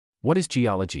What is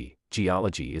geology?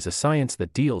 Geology is a science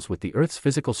that deals with the Earth's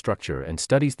physical structure and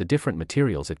studies the different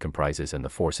materials it comprises and the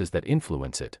forces that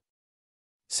influence it.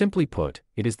 Simply put,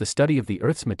 it is the study of the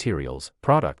Earth's materials,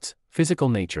 products, physical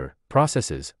nature,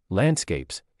 processes,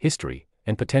 landscapes, history,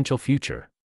 and potential future.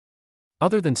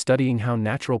 Other than studying how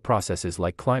natural processes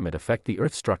like climate affect the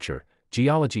Earth's structure,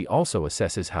 geology also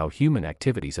assesses how human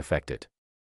activities affect it.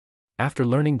 After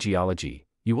learning geology,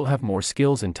 you will have more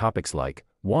skills in topics like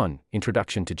 1.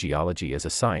 Introduction to geology as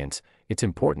a science, its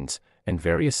importance, and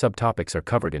various subtopics are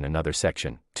covered in another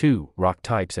section. 2. Rock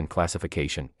types and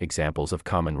classification, examples of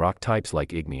common rock types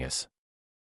like igneous,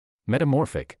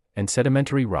 metamorphic, and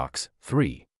sedimentary rocks.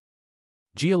 3.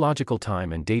 Geological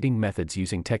time and dating methods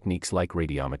using techniques like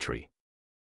radiometry.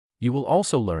 You will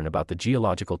also learn about the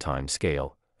geological time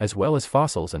scale, as well as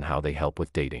fossils and how they help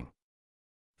with dating.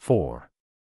 4.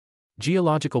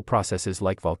 Geological processes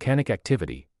like volcanic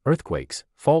activity, earthquakes,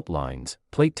 fault lines,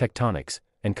 plate tectonics,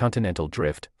 and continental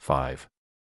drift. 5.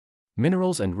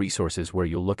 Minerals and resources, where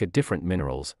you'll look at different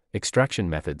minerals, extraction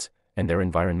methods, and their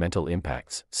environmental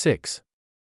impacts. 6.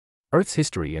 Earth's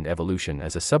history and evolution,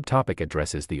 as a subtopic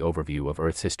addresses the overview of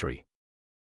Earth's history.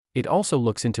 It also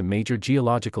looks into major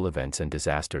geological events and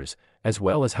disasters, as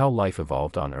well as how life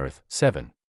evolved on Earth.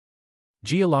 7.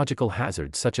 Geological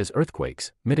hazards such as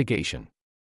earthquakes, mitigation,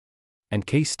 and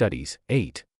case studies.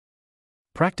 8.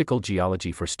 Practical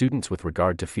geology for students with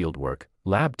regard to fieldwork,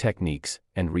 lab techniques,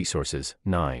 and resources.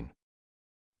 9.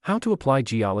 How to apply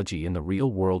geology in the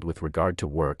real world with regard to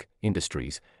work,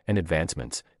 industries, and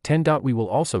advancements. 10. We will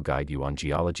also guide you on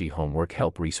geology homework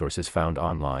help resources found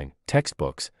online,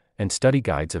 textbooks, and study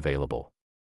guides available.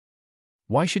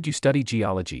 Why should you study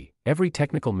geology? Every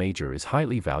technical major is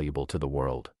highly valuable to the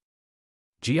world.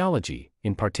 Geology,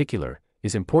 in particular,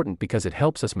 is important because it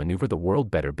helps us maneuver the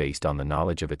world better based on the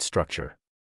knowledge of its structure.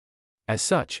 As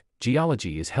such,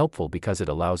 geology is helpful because it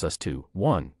allows us to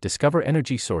 1. Discover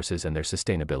energy sources and their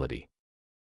sustainability.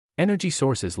 Energy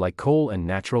sources like coal and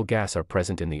natural gas are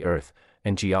present in the Earth,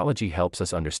 and geology helps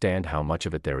us understand how much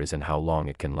of it there is and how long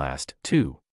it can last.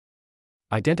 2.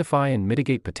 Identify and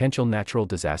mitigate potential natural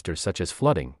disasters such as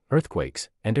flooding, earthquakes,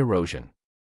 and erosion.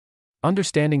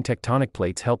 Understanding tectonic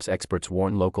plates helps experts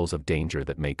warn locals of danger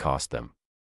that may cost them.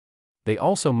 They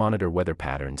also monitor weather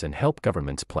patterns and help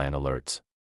governments plan alerts.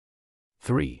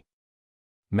 3.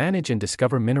 Manage and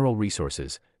discover mineral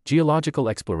resources. Geological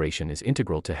exploration is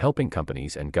integral to helping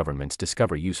companies and governments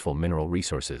discover useful mineral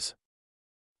resources.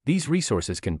 These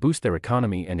resources can boost their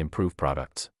economy and improve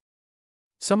products.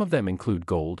 Some of them include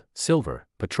gold, silver,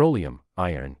 petroleum,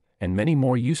 iron, and many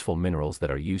more useful minerals that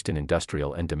are used in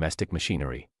industrial and domestic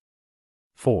machinery.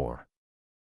 4.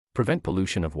 Prevent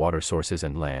pollution of water sources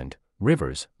and land.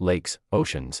 Rivers, lakes,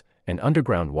 oceans, and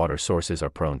underground water sources are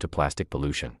prone to plastic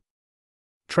pollution.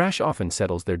 Trash often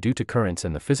settles there due to currents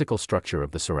and the physical structure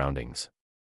of the surroundings.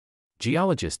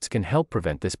 Geologists can help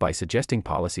prevent this by suggesting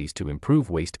policies to improve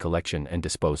waste collection and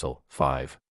disposal.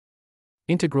 5.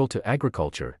 Integral to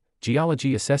agriculture,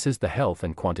 geology assesses the health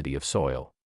and quantity of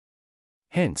soil.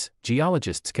 Hence,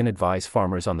 geologists can advise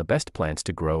farmers on the best plants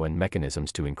to grow and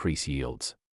mechanisms to increase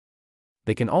yields.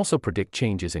 They can also predict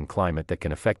changes in climate that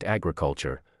can affect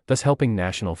agriculture, thus helping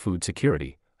national food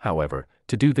security. However,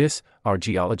 to do this, our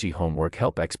geology homework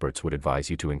help experts would advise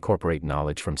you to incorporate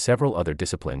knowledge from several other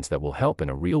disciplines that will help in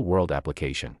a real-world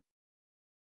application.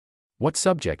 What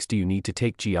subjects do you need to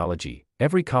take geology?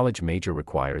 Every college major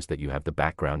requires that you have the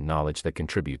background knowledge that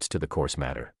contributes to the course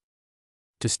matter.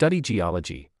 To study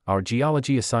geology, our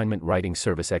geology assignment writing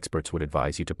service experts would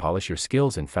advise you to polish your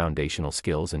skills in foundational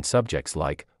skills in subjects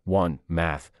like 1.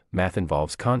 Math. Math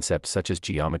involves concepts such as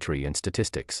geometry and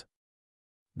statistics.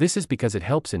 This is because it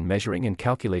helps in measuring and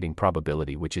calculating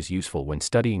probability, which is useful when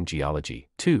studying geology.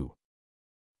 2.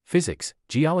 Physics.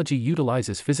 Geology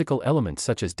utilizes physical elements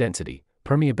such as density,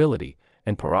 permeability,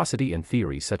 and porosity and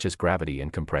theories such as gravity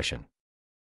and compression.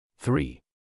 3.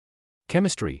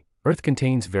 Chemistry. Earth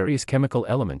contains various chemical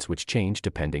elements which change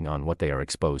depending on what they are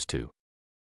exposed to.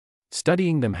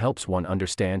 Studying them helps one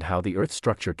understand how the Earth's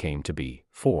structure came to be.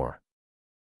 4.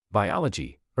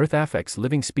 Biology. Earth affects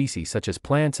living species such as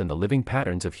plants and the living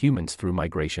patterns of humans through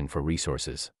migration for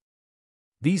resources.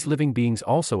 These living beings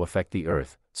also affect the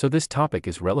Earth, so this topic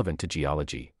is relevant to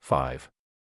geology. 5.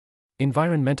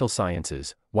 Environmental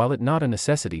sciences. While it not a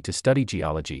necessity to study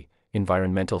geology,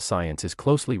 environmental science is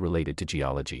closely related to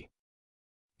geology.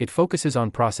 It focuses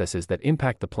on processes that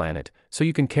impact the planet, so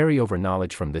you can carry over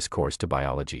knowledge from this course to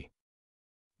biology.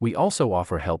 We also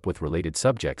offer help with related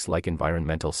subjects like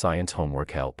environmental science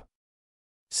homework help.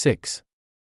 6.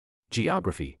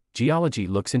 Geography. Geology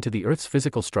looks into the Earth's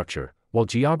physical structure, while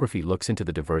geography looks into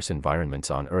the diverse environments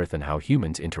on Earth and how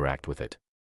humans interact with it.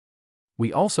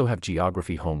 We also have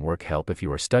geography homework help if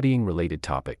you are studying related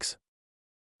topics.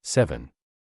 7.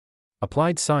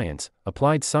 Applied science.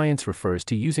 Applied science refers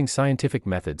to using scientific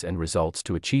methods and results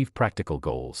to achieve practical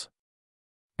goals.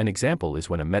 An example is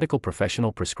when a medical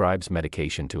professional prescribes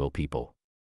medication to ill people.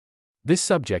 This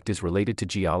subject is related to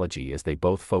geology as they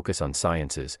both focus on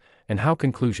sciences and how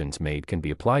conclusions made can be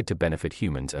applied to benefit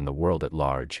humans and the world at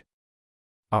large.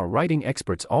 Our writing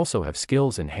experts also have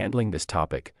skills in handling this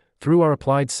topic through our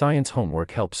applied science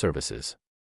homework help services.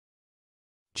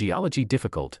 Geology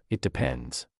difficult? It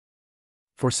depends.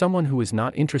 For someone who is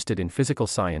not interested in physical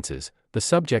sciences, the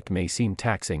subject may seem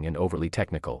taxing and overly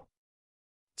technical.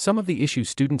 Some of the issues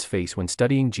students face when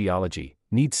studying geology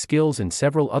need skills in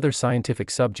several other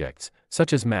scientific subjects,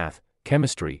 such as math,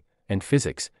 chemistry, and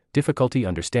physics. Difficulty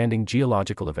understanding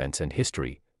geological events and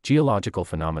history. Geological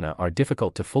phenomena are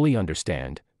difficult to fully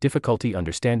understand. Difficulty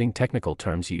understanding technical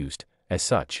terms used. As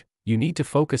such, you need to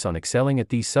focus on excelling at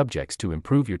these subjects to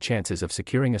improve your chances of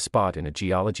securing a spot in a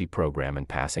geology program and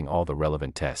passing all the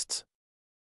relevant tests.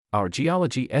 Our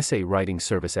geology essay writing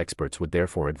service experts would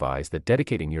therefore advise that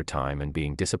dedicating your time and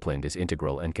being disciplined is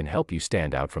integral and can help you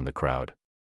stand out from the crowd.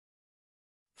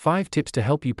 5 tips to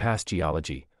help you pass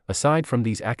geology. Aside from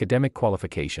these academic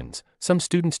qualifications, some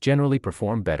students generally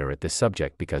perform better at this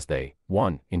subject because they,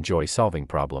 1. Enjoy solving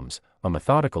problems, a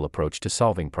methodical approach to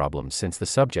solving problems since the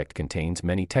subject contains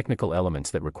many technical elements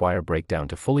that require breakdown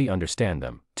to fully understand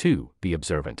them. 2. Be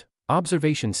observant.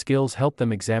 Observation skills help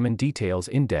them examine details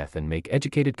in depth and make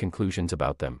educated conclusions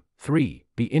about them. 3.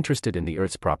 Be interested in the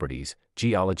Earth's properties.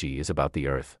 Geology is about the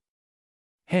Earth.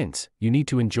 Hence, you need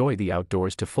to enjoy the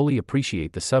outdoors to fully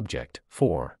appreciate the subject.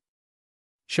 4.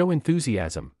 Show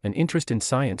enthusiasm. An interest in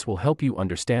science will help you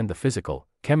understand the physical,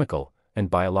 chemical, and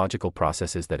biological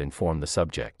processes that inform the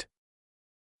subject.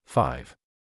 5.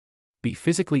 Be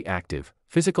physically active.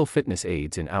 Physical fitness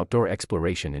aids in outdoor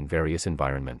exploration in various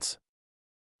environments.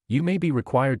 You may be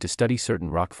required to study certain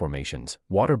rock formations,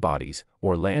 water bodies,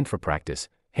 or land for practice,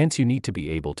 hence you need to be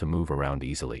able to move around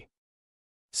easily.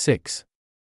 6.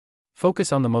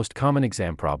 Focus on the most common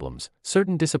exam problems.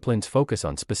 Certain disciplines focus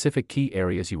on specific key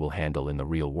areas you will handle in the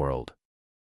real world.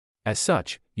 As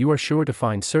such, you are sure to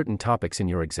find certain topics in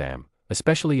your exam,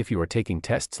 especially if you are taking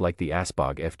tests like the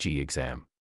ASPOG FG exam.